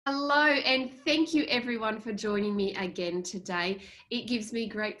Hello, and thank you everyone for joining me again today. It gives me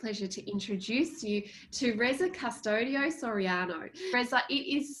great pleasure to introduce you to Rezza Custodio Soriano. Rezza, it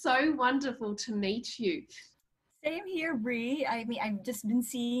is so wonderful to meet you. Same here, Bree. I mean, I've just been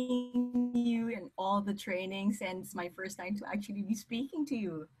seeing you in all the trainings, and it's my first time to actually be speaking to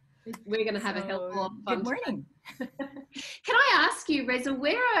you. We're going to have a hell of a So, lot of good fun morning. today. Can I ask you, Rezza,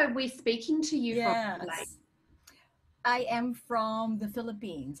 where are we speaking to you from today? Yes, I am from the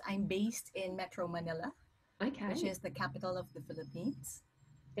Philippines. I'm based in Metro Manila, which Okay, is the capital of the Philippines.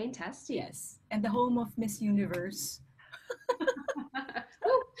 fantastic. Yes, and the home of Miss Universe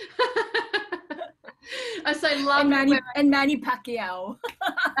I so love that we're And Manny Pacquiao.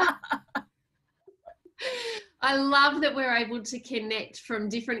 I love that we're able to connect from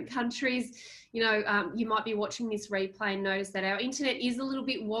different countries. You might be watching this replay and notice that our internet is a little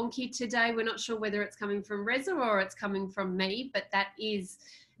bit wonky today. We're not sure whether it's coming from Rezza or it's coming from me, but that is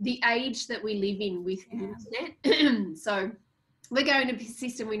the age that we live in with the internet. So we're going to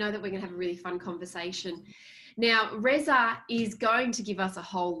persist, and we know that we're going to have a really fun conversation. Now, Rezza is going to give us a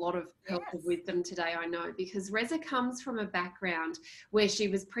whole lot of help Yes. of wisdom today, I know, because Rezza comes from a background where she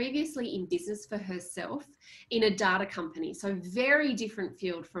was previously in business for herself in a data company. So very different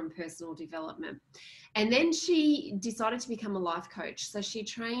field from personal development. And then she decided to become a life coach. So she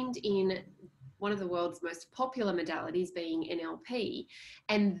trained in one of the world's most popular modalities, being NLP.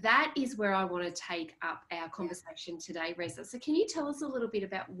 And that is where I want to take up our conversation today, Reza. So can you tell us a little bit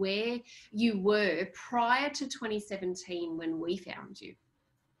about where you were prior to 2017 when we found you?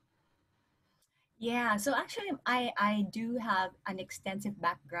 Yeah, so actually, I do have an extensive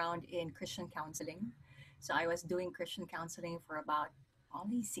background in Christian counseling. So I was doing Christian counseling for about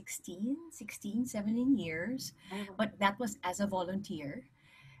only 17 years, but that was as a volunteer.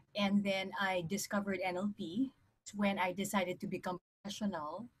 And then I discovered NLP when I decided to become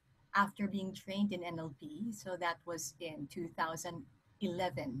professional after being trained in NLP. So that was in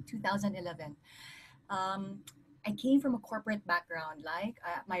 2011. Um, I came from a corporate background.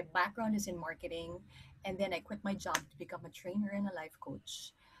 My background is in marketing, and then I quit my job to become a trainer and a life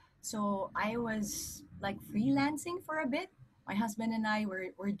coach. So I was like freelancing for a bit. My husband and I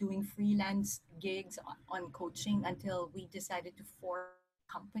were doing freelance gigs on coaching until we decided to form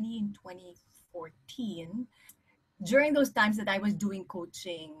a company in 2014. During those times that I was doing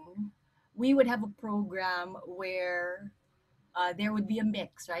coaching, we would have a program where there would be a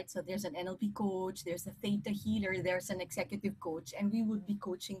mix, right? So there's an NLP coach, there's a theta healer, there's an executive coach, and we would be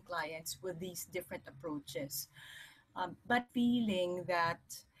coaching clients with these different approaches. But feeling that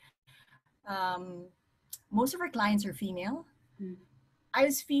um, most of our clients are female, Mm. I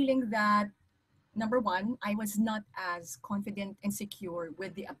was feeling that number one, I was not as confident and secure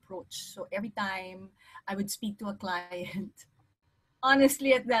with the approach. So every time I would speak to a client,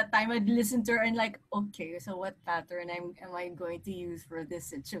 honestly at that time I'd listen to her and like, okay, so what pattern am I going to use for this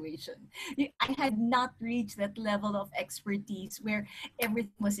situation? I had not reached that level of expertise where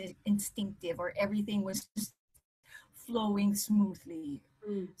everything was instinctive or everything was just flowing smoothly.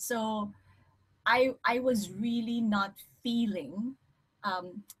 Mm. So I was really not feeling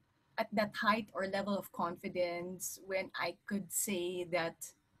um, at that height or level of confidence when I could say that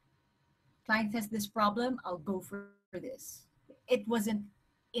client has this problem, I'll go for this. It wasn't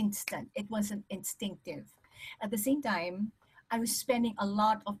instant, it wasn't instinctive. At the same time, I was spending a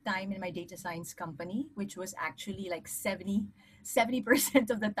lot of time in my data science company, which was actually like 70%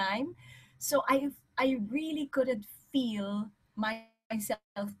 of the time. So I really couldn't feel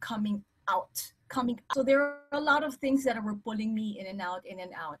myself coming out. So there are a lot of things that were pulling me in and out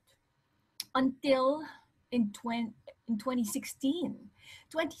until in 2016.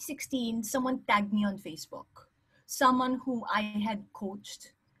 2016, someone tagged me on Facebook. Someone who I had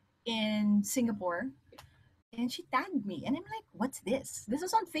coached in Singapore, and she tagged me, and I'm like, "What's this? This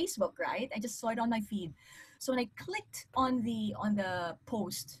is on Facebook, right?" I just saw it on my feed. So when I clicked on the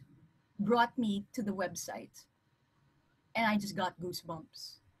post, brought me to the website, and I just got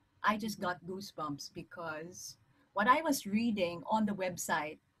goosebumps. I just got goosebumps because what I was reading on the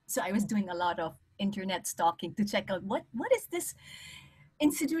website. So I was doing a lot of internet stalking to check out what is this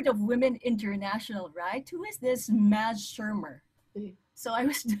Institute of Women International, right? Who is this Maz Shermer? Mm. So I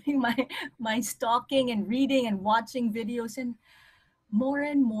was doing my stalking and reading and watching videos, and more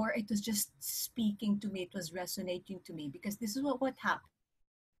it was just speaking to me. It was resonating to me because this is what happened.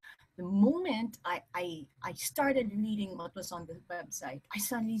 The moment I started reading what was on the website, I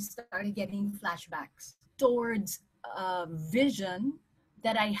suddenly started getting flashbacks towards a vision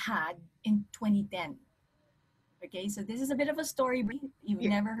that I had in 2010. Okay, so this is a bit of a story. You've Yeah.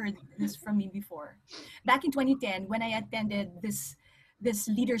 never heard this from me before. Back in 2010, when I attended this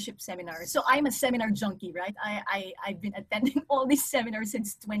leadership seminar. So I'm a seminar junkie, right? I've been attending all these seminars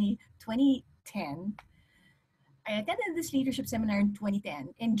since 2010. I attended this leadership seminar in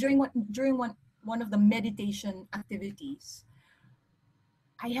 2010, and during one of the meditation activities,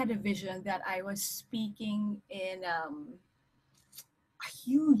 I had a vision that I was speaking in a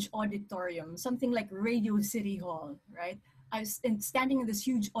huge auditorium, something like Radio City Hall, right? I was standing in this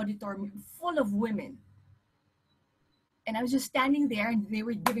huge auditorium full of women, and I was just standing there, and they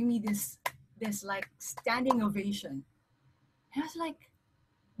were giving me this like standing ovation. And I was like,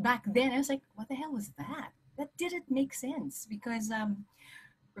 back then, I was like, what the hell was that? That didn't make sense because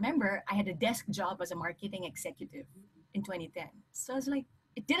remember, I had a desk job as a marketing executive in 2010. So I was like,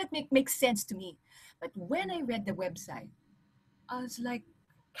 it didn't make sense to me. But when I read the website, I was like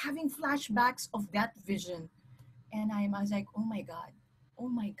having flashbacks of that vision. And I was like, oh my God,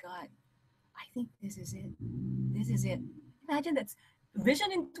 I think this is it. This is it. Imagine that's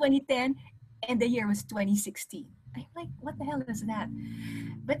vision in 2010 and the year was 2016. I'm like, what the hell is that?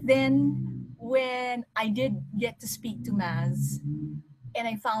 But then when I did get to speak to Maz and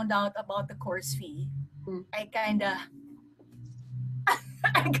I found out about the course fee, Mm. I kind of,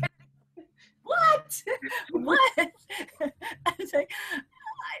 what? What? I was like,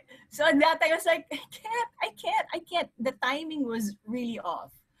 so at that time I was like, I can't. The timing was really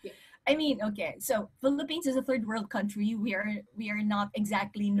off. Yeah. I mean, okay, so Philippines is a third world country. We are not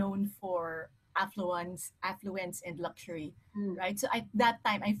exactly known for affluence and luxury, right? So at that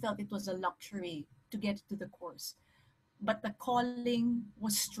time I felt it was a luxury to get to the course. But the calling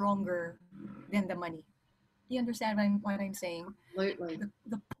was stronger than the money. Do you understand what I'm saying? Absolutely.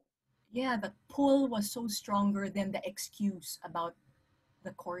 The pull was so stronger than the excuse about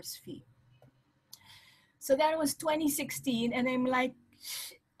the course fee. So that was 2016, and I'm like,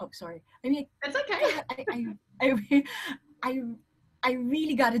 oh, sorry. I mean, That's okay. God, I, I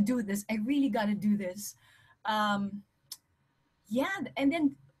really got to do this. I really got to do this. Um, yeah, and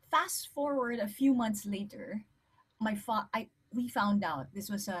then fast forward a few months later, we found out this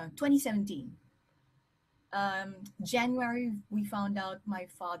was 2017. January, we found out my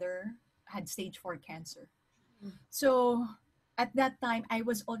father had stage 4 cancer. So at that time, I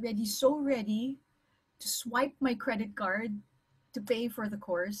was already so ready to swipe my credit card to pay for the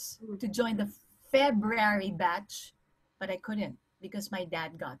course, to join the February batch, but I couldn't because my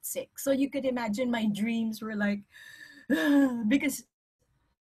dad got sick. So you could imagine my dreams were like, because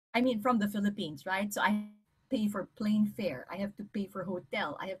I mean, from the Philippines, right? So I have to pay for plane fare, I have to pay for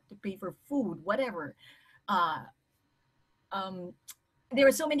hotel, I have to pay for food, whatever. Uh, um, there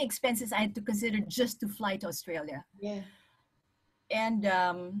were so many expenses I had to consider just to fly to Australia. Yeah. And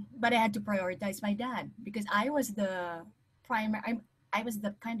but I had to prioritize my dad because I was the primary. I was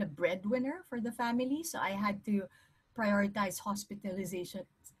the kind of breadwinner for the family, so I had to prioritize hospitalization,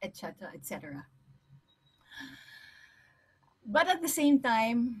 etc., etc. But at the same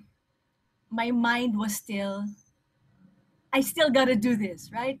time, my mind was still, I still gotta do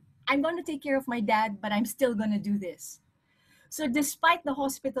this, right? I'm gonna take care of my dad, but I'm still gonna do this. So despite the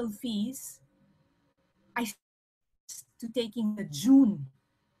hospital fees, I to taking the June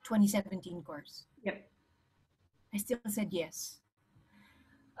 2017 course. Yep. I still said yes.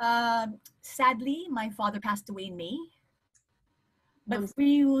 Sadly, my father passed away in May. But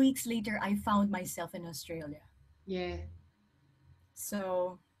 3 weeks later, I found myself in Australia. Yeah.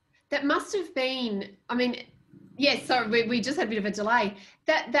 So That must have been, I mean, yes, sorry, we just had a bit of a delay.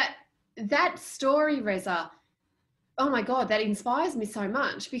 That story, Rezza, oh my God, that inspires me so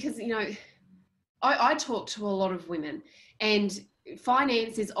much because, you know, I talk to a lot of women and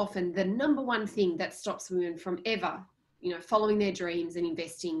finance is often the number one thing that stops women from ever, you know, following their dreams and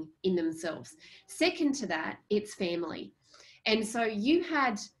investing in themselves. Second to that, it's family. And so you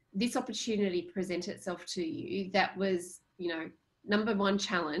had this opportunity present itself to you that was, you know, number one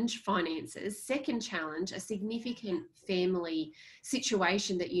challenge, finances. Second challenge, a significant family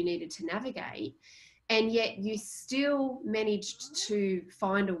situation that you needed to navigate. And yet you still managed to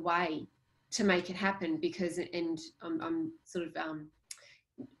find a way to make it happen because, and I'm sort of,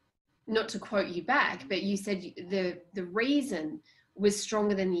 not to quote you back, but you said the reason was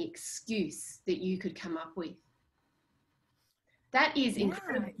stronger than the excuse that you could come up with. That is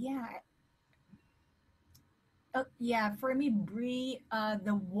incredible. Yeah, for me, Brie,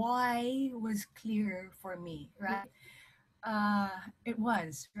 the why was clear for me, right? It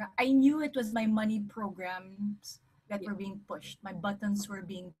was. I knew it was my money programs that were being pushed. My buttons were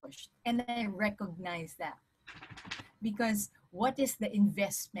being pushed. And I recognized that. Because what is the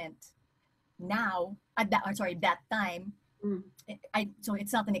investment now at that time? So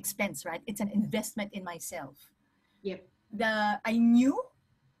it's not an expense, right? It's an investment in myself. Yep. I knew,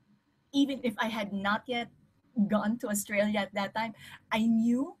 even if I had not yet gone to Australia at that time, I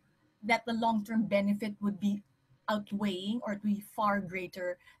knew that the long term benefit would be outweighing or to be far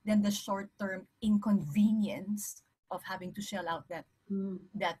greater than the short term inconvenience of having to shell out Mm.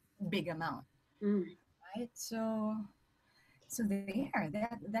 that big amount. Mm. Right. So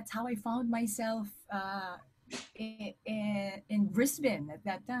there, that's how I found myself in Brisbane at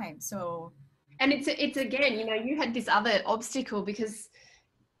that time. So And it's again, you had this other obstacle because,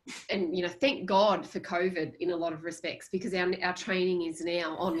 and thank God for COVID in a lot of respects, because our training is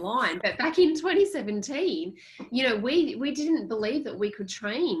now online. But back in 2017, we didn't believe that we could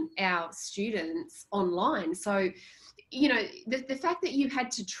train our students online. So the fact that you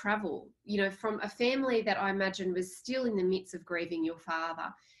had to travel, from a family that I imagine was still in the midst of grieving your father,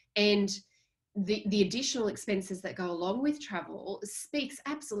 and the additional expenses that go along with travel speaks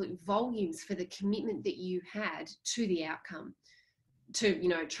absolute volumes for the commitment that you had to the outcome, to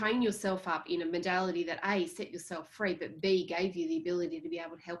train yourself up in a modality that A, set yourself free, but B, gave you the ability to be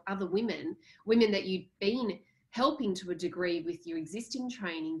able to help other women that you'd been helping to a degree with your existing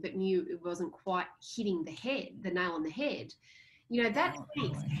training, but knew it wasn't quite hitting the nail on the head. That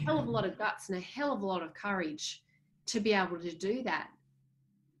takes a hell of a lot of guts and a hell of a lot of courage to be able to do that.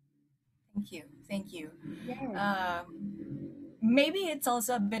 thank you, thank you. Yeah. Maybe it's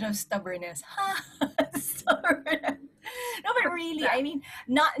also a bit of stubbornness. Stubbornness. No, but really, I mean,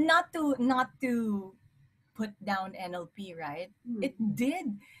 not to put down NLP, right? Hmm.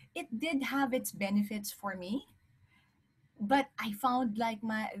 It did have its benefits for me, but I found like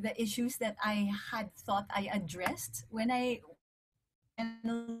the issues that I had thought I addressed when I went to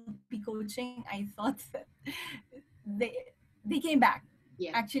NLP coaching, I thought that they they came back.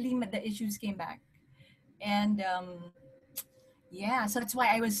 Yeah. Actually, the issues came back, and yeah, so that's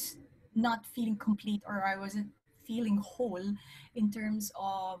why I was not feeling complete, or I wasn't feeling whole in terms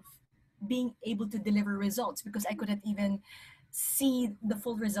of being able to deliver results, because I couldn't even see the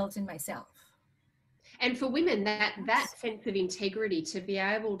full results in myself. And for women, that sense of integrity, to be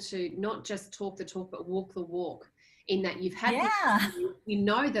able to not just talk the talk but walk the walk, in that you've had this, Yeah. you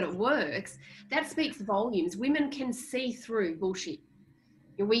know that it works, that speaks volumes. Women can see through bullshit.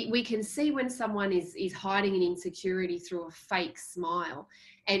 We can see when someone is hiding an insecurity through a fake smile,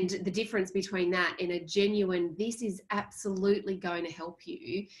 and the difference between that and a genuine, this is absolutely going to help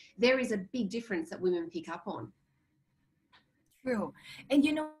you. There is a big difference that women pick up on. True. And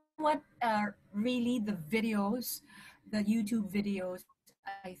you know what? Really, the videos, the YouTube videos,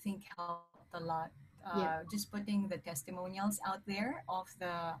 I think helped a lot. Just Yeah. putting the testimonials out there of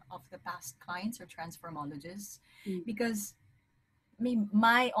the past clients or transformologists, Mm. because I mean,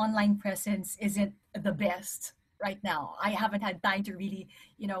 my online presence isn't the best right now. I haven't had time to really,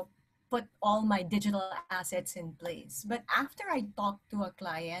 put all my digital assets in place. But after I talk to a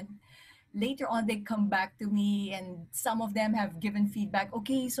client, later on they come back to me, and some of them have given feedback.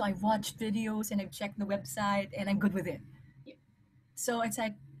 Okay, so I've watched videos and I've checked the website and I'm good with it. Yeah. So it's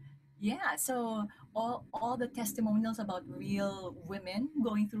like, yeah, so all the testimonials about real women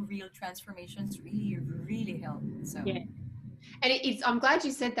going through real transformations really really help. So Yeah. And I'm glad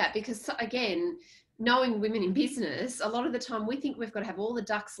you said that, because again, knowing women in business, a lot of the time we think we've got to have all the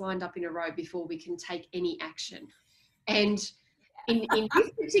ducks lined up in a row before we can take any action. And in this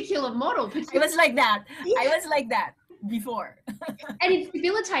particular model, I was like that. I yeah, was like that before. and it's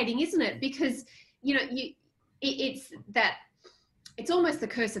debilitating, isn't it? Because it's that, it's almost the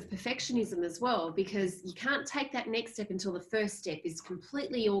curse of perfectionism as well, because you can't take that next step until the first step is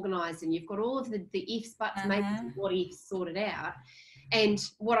completely organized and you've got all of the ifs, buts, maybes, Uh-huh. and what ifs sorted out. And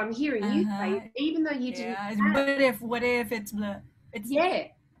what I'm hearing you say is, Uh-huh. even though you didn't Yeah. have, What if it's yeah,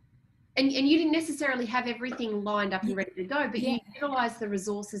 and you didn't necessarily have everything lined up and y- ready to go, but yeah. you utilized the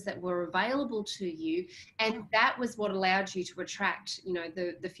resources that were available to you, and that was what allowed you to attract,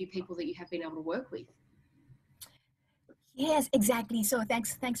 the few people that you have been able to work with. Yes, exactly. So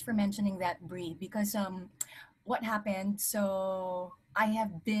thanks for mentioning that, Bree, because what happened, so I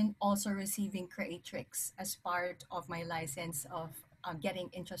have been also receiving Creatrix as part of my license of getting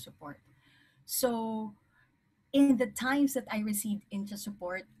intra support. So in the times that I received intra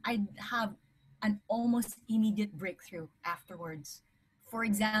support, I'd have an almost immediate breakthrough afterwards. For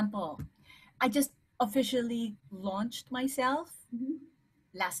example, I just officially launched myself Mm-hmm.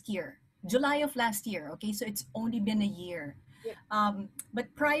 last year, July of last year. Okay, so it's only been a year. Yep.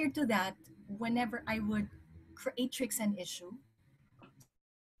 But prior to that, whenever I would create tricks and issue,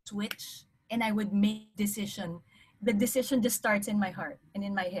 switch, and I would make decision, the decision just starts in my heart and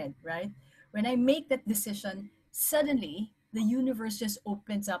in my head, right? When I make that decision, suddenly the universe just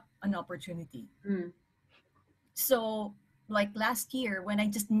opens up an opportunity. Mm. So like last year when I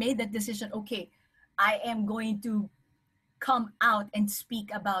just made that decision, okay, I am going to come out and speak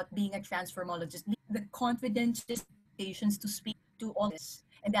about being a transformologist. The confidence, just expectations to speak to all this,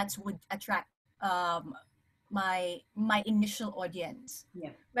 and that's would attract my initial audience. Yeah.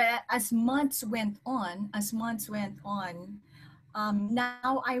 But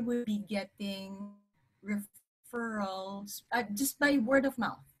now I would be getting referrals just by word of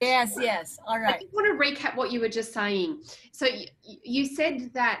mouth. Yes, yes. All I right. just want to recap what you were just saying. So you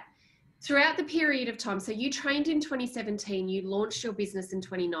said that throughout the period of time, so you trained in 2017, you launched your business in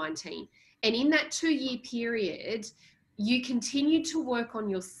 2019. And in that 2-year period, you continued to work on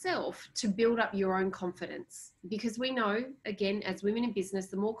yourself to build up your own confidence. Because we know, again, as women in business,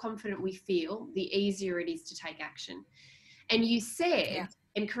 the more confident we feel, the easier it is to take action. And you said, Yeah.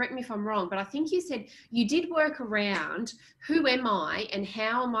 and correct me if I'm wrong, but I think you said you did work around who am I and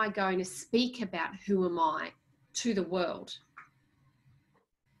how am I going to speak about who am I to the world.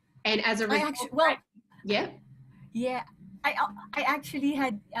 And as a I result, actually, well, yeah, yeah, I actually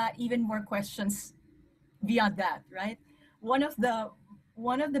had even more questions beyond that, right? One of the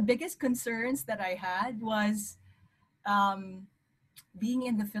one of the biggest concerns that I had was um, being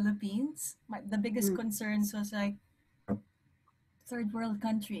in the Philippines. The biggest mm, concerns was like third world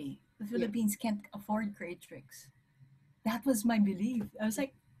country. The yeah, Philippines can't afford creatrix. That was my belief. I was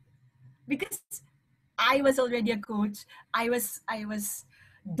like, because I was already a coach. I was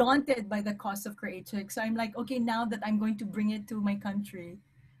daunted by the cost of creatrix. So I'm like, okay, now that I'm going to bring it to my country,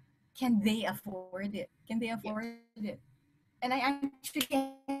 can they afford it? Can they yeah. afford it? And I actually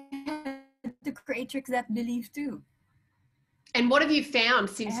had to creatrix that belief too. And what have you found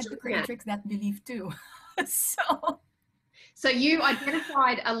I since had to doing that? creatrix that belief too. so, So you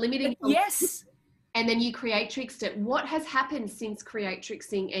identified a limiting but belief yes, and then you creatrixed it. What has happened since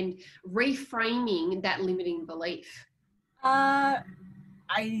creatrixing and reframing that limiting belief? uh,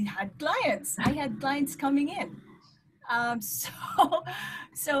 I had clients. I had clients coming in. So,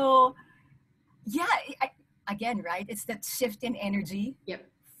 so yeah, again, right? It's that shift in energy Yep.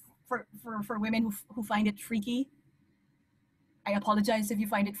 for women who find it freaky. I apologize if you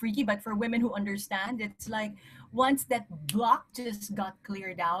find it freaky, but for women who understand, it's like once that block just got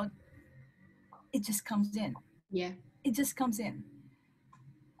cleared out, it just comes in. Yeah. It just comes in.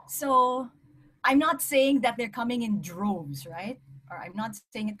 So I'm not saying that they're coming in droves, right? Or I'm not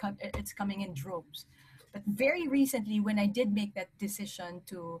saying it's coming in droves. But very recently, when I did make that decision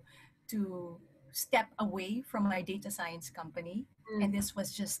to step away from my data science company, and Mm, this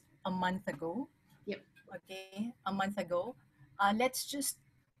was just a month ago, yep. okay, a month ago, let's just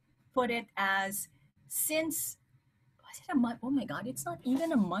put it as since was it a month? Oh my God, it's not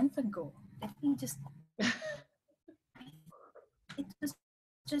even a month ago. Let me just. It was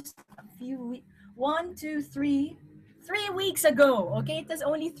just a few weeks. 3 weeks ago. Okay, it was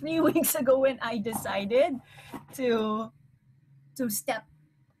only 3 weeks ago when I decided to to step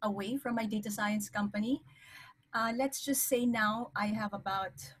away from my data science company. Let's just say now I have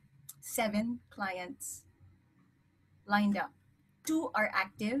about 7 clients lined up. Two are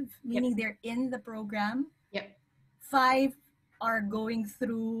active, Yep. meaning they're in the program. Yep. 5 are going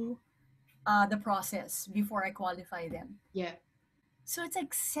through the process before I qualify them. Yeah. So it's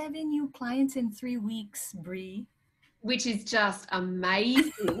like 7 new clients in 3 weeks, Bree. Which is just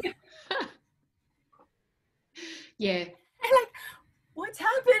amazing. Yeah. I'm like, what's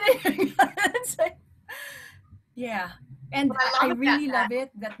happening? It's like, yeah. And What I I love about really that, love it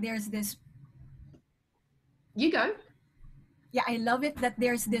that there's this, you go. yeah, I love it that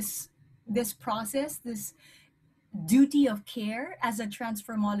there's this process, this duty of care as a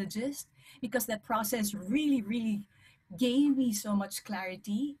transformologist, because that process really, really gave me so much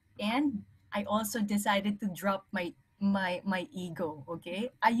clarity. And I also decided to drop my ego. Okay,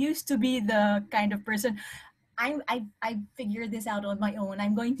 I used to be the kind of person I figured this out on my own.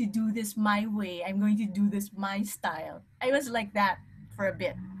 I'm going to do this my way. I'm going to do this my style. I was like that for a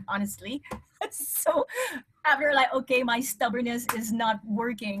bit, honestly. So after like, okay, my stubbornness is not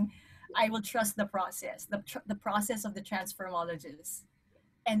working, I will trust the process, the process of the transformologist.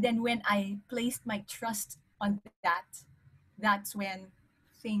 And then when I placed my trust on that, that's when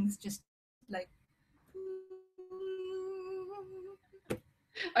things just like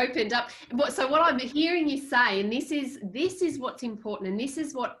Opened up. So what I'm hearing you say, and this is what's important, and this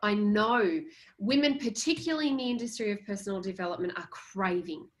is what I know women, particularly in the industry of personal development, are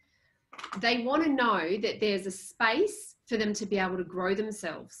craving. They want to know that there's a space for them to be able to grow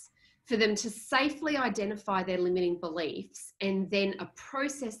themselves, for them to safely identify their limiting beliefs, and then a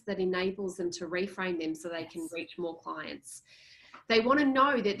process that enables them to reframe them so they can yes. reach more clients. They want to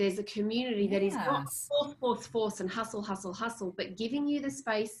know that there's a community that is not Yes. force, and hustle, but giving you the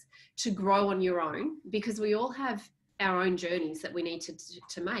space to grow on your own, because we all have our own journeys that we need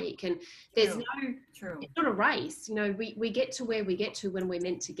to make. And there's True. no, True. it's not a race. You know, we get to where we get to when we're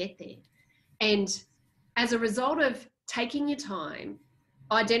meant to get there. And as a result of taking your time,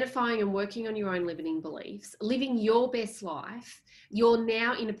 identifying and working on your own limiting beliefs, living your best life, you're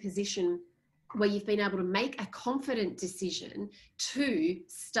now in a position where you've been able to make a confident decision to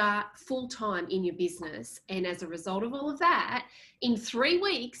start full time in your business. And as a result of all of that, in 3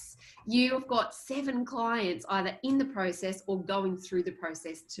 weeks, you've got 7 clients either in the process or going through the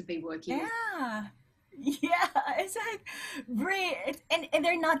process to be working with. Yeah. Yeah. It's like great. And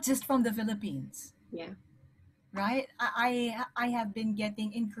they're not just from the Philippines, Yeah. right? I have been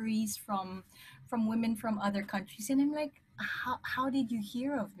getting inquiries from women from other countries, and I'm like, how did you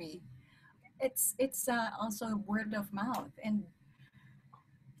hear of me? It's also word of mouth, and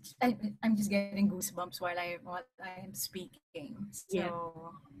I'm just getting goosebumps while I am speaking. Yeah.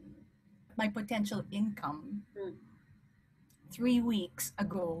 So my potential income Mm. 3 weeks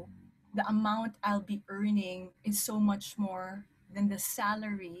ago, the amount I'll be earning is so much more than the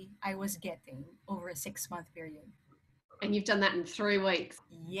salary I was getting over a 6 month period. And you've done that in 3 weeks.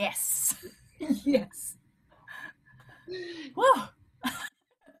 Yes. Yes. Whoa.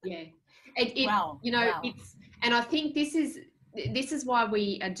 Yeah. It Wow. you know, Wow. it's, and I think this is why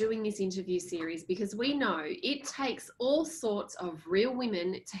we are doing this interview series, because we know it takes all sorts of real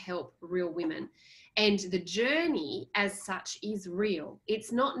women to help real women. And the journey as such is real.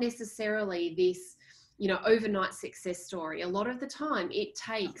 It's not necessarily this, overnight success story. A lot of the time it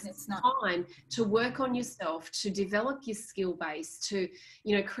No, takes it's not. time to work on yourself, to develop your skill base, to,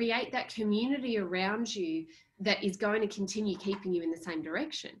 create that community around you that is going to continue keeping you in the same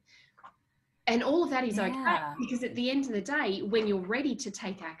direction. And all of that is okay, Yeah. because at the end of the day, when you're ready to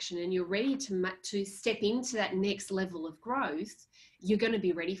take action and you're ready to step into that next level of growth, you're going to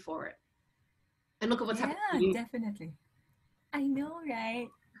be ready for it. And look at what's happened to Yeah, you. definitely. I know, right?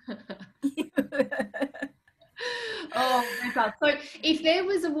 Oh, Rezza. So if there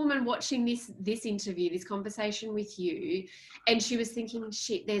was a woman watching this interview, this conversation with you, and she was thinking,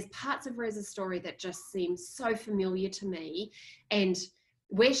 shit, there's parts of Rezza's story that just seem so familiar to me, and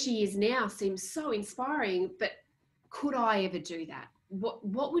where she is now seems so inspiring, but could I ever do that?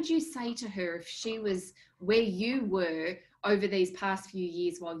 What would you say to her if she was where you were over these past few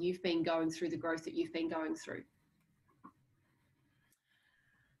years while you've been going through the growth that you've been going through?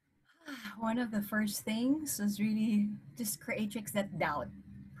 One of the first things was really just creatrix that doubt.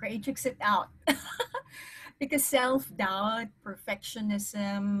 Creatrix it out. Because self doubt,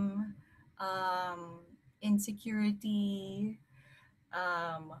 perfectionism, um, insecurity,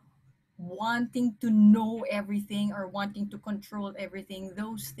 um, wanting to know everything or wanting to control everything,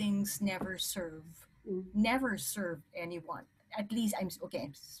 those things Mm. never serve anyone. At least I'm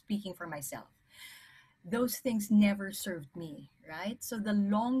speaking for myself. Those things never served me, right? So the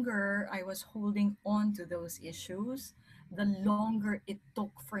longer I was holding on to those issues, the longer it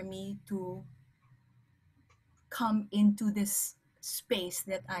took for me to come into this space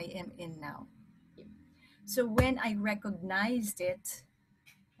that I am in now. So when I recognized it,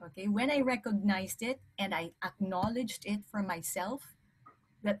 okay, when I recognized it and I acknowledged it for myself,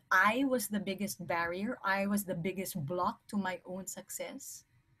 that I was the biggest barrier, I was the biggest block to my own success,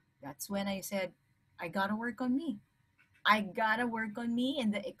 that's when I said, I gotta work on me. I gotta work on me,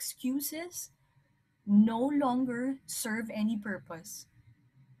 and the excuses no longer serve any purpose,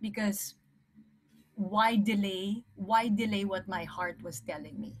 because why delay? Why delay what my heart was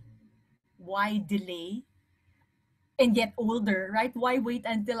telling me? Why delay and get older, right? Why wait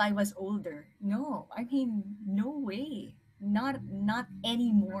until I was older? No, I mean, no way. Not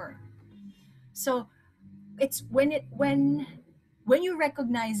anymore. So it's when you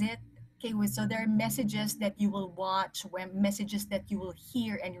recognize it. Okay, so there are messages that you will watch, when messages that you will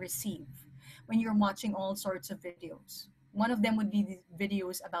hear and receive when you're watching all sorts of videos. One of them would be the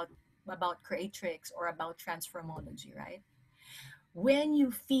videos about creatrix or about transformology, right? When you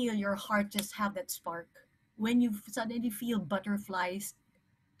feel your heart just have that spark, when you suddenly feel butterflies,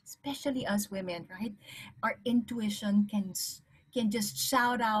 especially us women, right? Our intuition can just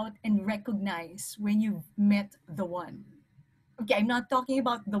shout out and recognize when you've met the one. Okay, I'm not talking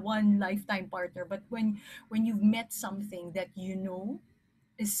about the one lifetime partner, but when you've met something that you know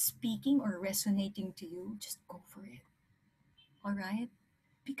is speaking or resonating to you, just go for it. All right?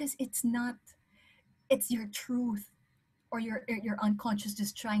 Because it's your truth, or your unconscious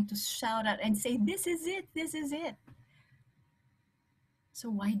just trying to shout out and say, this is it, this is it. So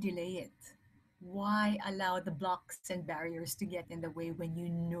why delay it? Why allow the blocks and barriers to get in the way when you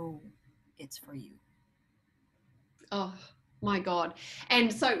know it's for you? Oh my God.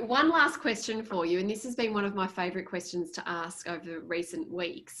 And so, one last question for you, and this has been one of my favorite questions to ask over recent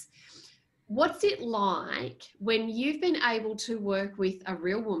weeks. What's it like when you've been able to work with a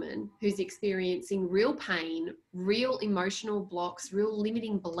real woman who's experiencing real pain, real emotional blocks, real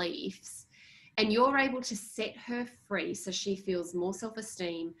limiting beliefs, and you're able to set her free so she feels more self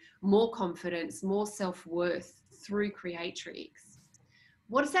esteem, more confidence, more self worth through Creatrix?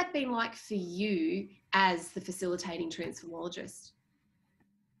 What has that been like for you as the facilitating transformologist?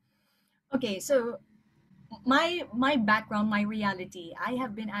 Okay, so my background, my reality, I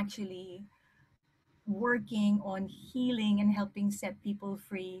have been actually working on healing and helping set people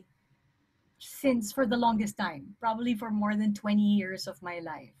free since for the longest time, probably for more than 20 years of my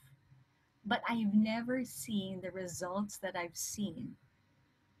life. But I've never seen the results that I've seen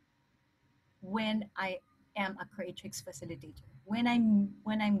when I am a Creatrix facilitator. When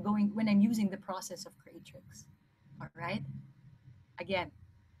I'm using the process of Creatrix. All right? Again,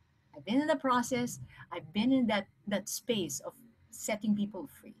 I've been in the process, I've been in that space of setting people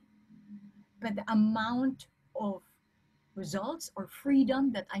free. But the amount of results or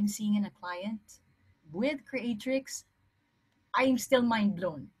freedom that I'm seeing in a client with Creatrix, I'm still mind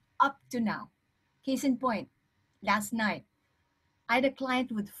blown up to now. Case in point, last night, I had a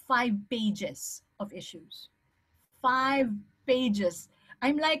client with 5 pages of issues. 5 pages.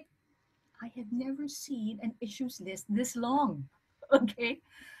 I'm like, I have never seen an issues list this long. Okay.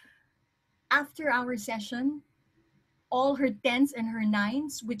 After our session, all her tens and her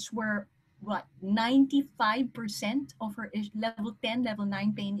nines, which were what, 95% of her level 10, level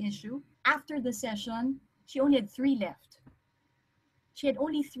 9 pain issue. After the session, she only had 3 left. She had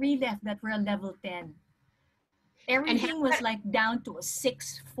only 3 left that were a level 10. And how, Everything was like down to a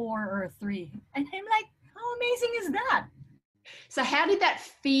 6, 4, or a 3. And I'm like, how amazing is that? so how did that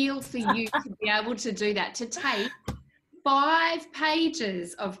feel for you to be able to do that, to take 5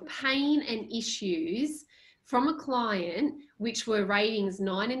 pages of pain and issues from a client, which were ratings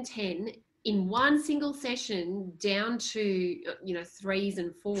 9 and 10, in one single session down to, threes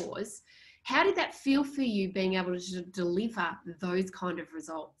and fours? How did that feel for you being able to deliver those kind of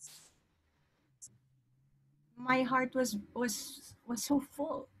results? My heart was so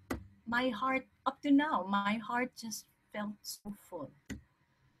full. My heart up to now, my heart just felt so full.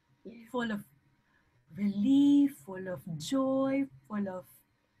 Yeah. Full of relief, full of joy, full of,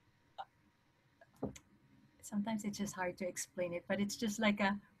 sometimes it's just hard to explain it, but it's just like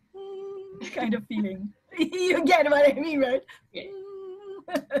a kind of feeling. You get what I mean, right? Yeah.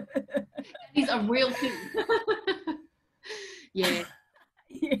 That is a real thing. Yeah.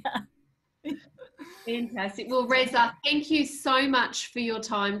 Yeah. Fantastic. Well, Rezza, thank you so much for your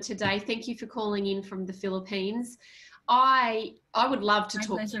time today. Thank you for calling in from the Philippines. I would love to My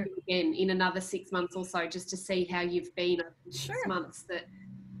talk to pleasure. you again in another 6 months or so, just to see how you've been over the six Sure. months that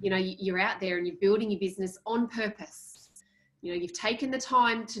you're out there and you're building your business on purpose. You've taken the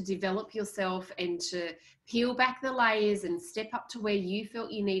time to develop yourself and to peel back the layers and step up to where you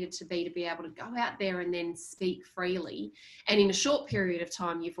felt you needed to be able to go out there and then speak freely. And in a short period of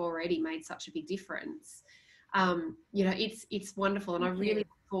time, you've already made such a big difference. It's wonderful, and I Thank really you.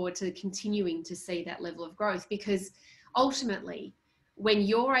 look forward to continuing to see that level of growth, because ultimately, when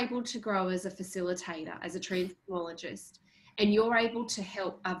you're able to grow as a facilitator, as a transformologist, and you're able to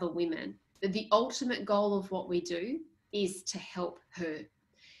help other women, the ultimate goal of what we do is to help her.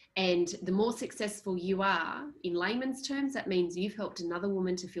 And the more successful you are, in layman's terms, that means you've helped another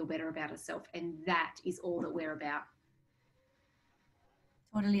woman to feel better about herself. And that is all that we're about.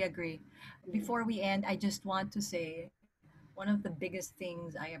 Totally agree. Yeah. Before we end, I just want to say one of the biggest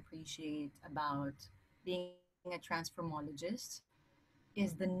things I appreciate about being a transformologist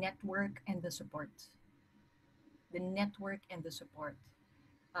is the network and the support. The network and the support.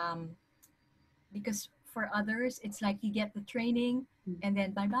 Um, because for others, it's like you get the training and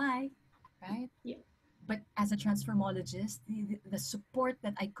then bye bye, right? Yeah. But as a transformologist, the support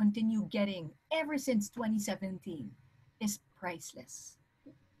that I continue getting ever since 2017 is priceless,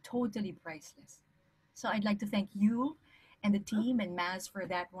 totally priceless. So I'd like to thank you and the team and Maz for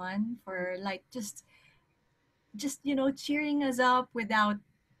that one, for like just cheering us up without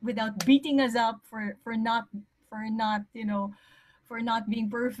beating us up for not for not being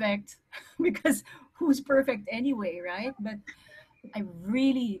perfect because who's perfect anyway, right? But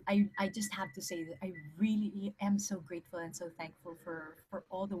I just have to say that I really am so grateful and so thankful for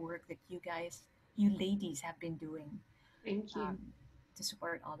all the work that you ladies have been doing, Thank um, you. to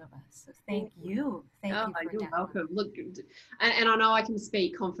support all of us. So thank you. Thank Oh, you for you're that one. welcome. Look, and I know I can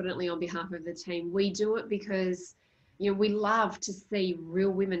speak confidently on behalf of the team. We do it because, you know, we love to see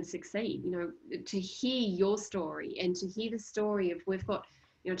real women succeed. You know, to hear your story and to hear the story of we've got,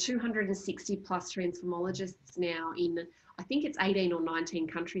 you know, 260 plus transformologists now in, I think it's 18 or 19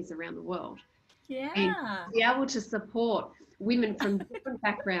 countries around the world, and Yeah. be able to support women from different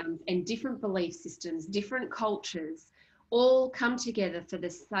backgrounds and different belief systems, different cultures, all come together for the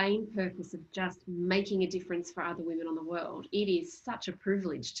same purpose of just making a difference for other women on the world. It is such a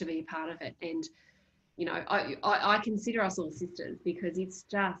privilege to be a part of it. And, you know, I consider us all sisters because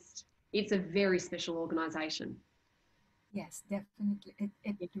it's a very special organisation. Yes, definitely.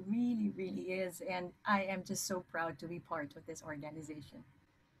 It really, really is. And I am just so proud to be part of this organization.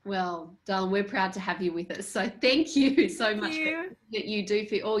 Well, darling, we're proud to have you with us. So thank you so Thank much for you. everything that you do,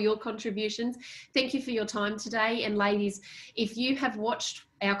 for all your contributions. Thank you for your time today. And ladies, if you have watched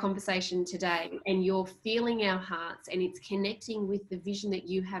our conversation today and you're feeling our hearts and it's connecting with the vision that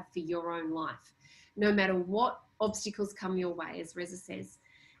you have for your own life, no matter what obstacles come your way, as Rezza says,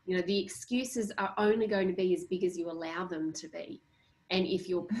 you know, the excuses are only going to be as big as you allow them to be. And if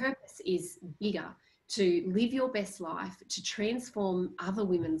your purpose is bigger, to live your best life, to transform other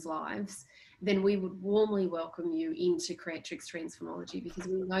women's lives, then we would warmly welcome you into Creatrix Transformology, because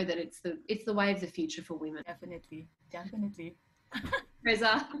we know that it's the way of the future for women. Definitely. Definitely.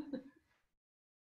 Reza.